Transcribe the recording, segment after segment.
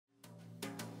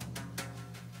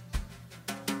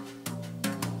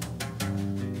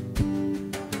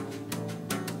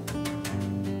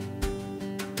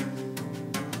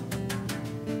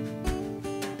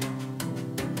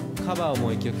カバーをも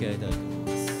う一曲やりたいと思い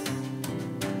ます。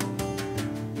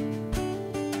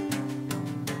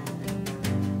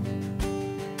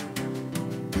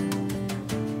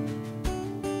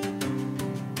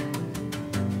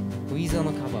ウィーザー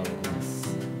のカバーをやります。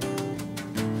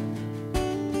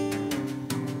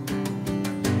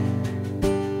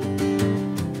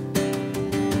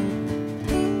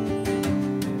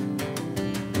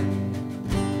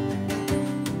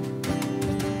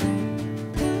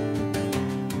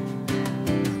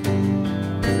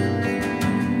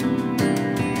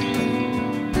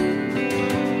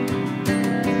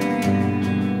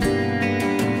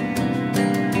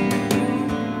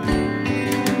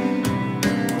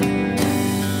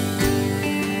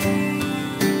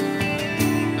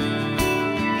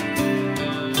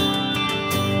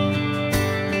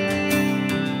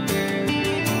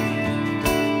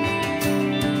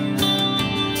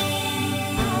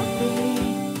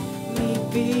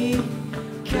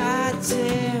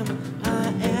Goddamn,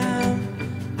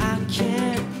 I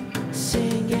can't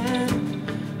sing and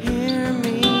hear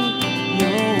me.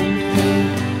 No,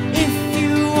 if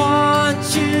you want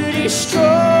to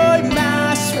destroy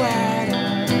my sweater,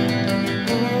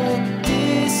 hold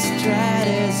this thread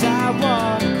as I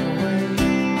walk away.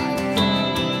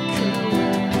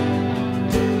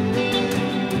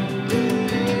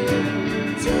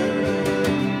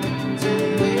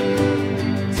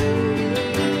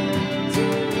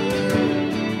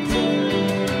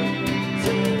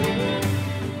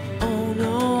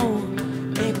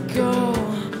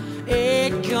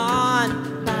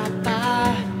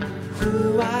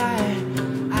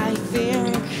 I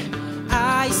think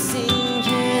I sing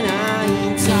and I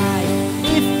am tired.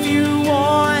 If you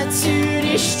want to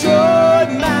destroy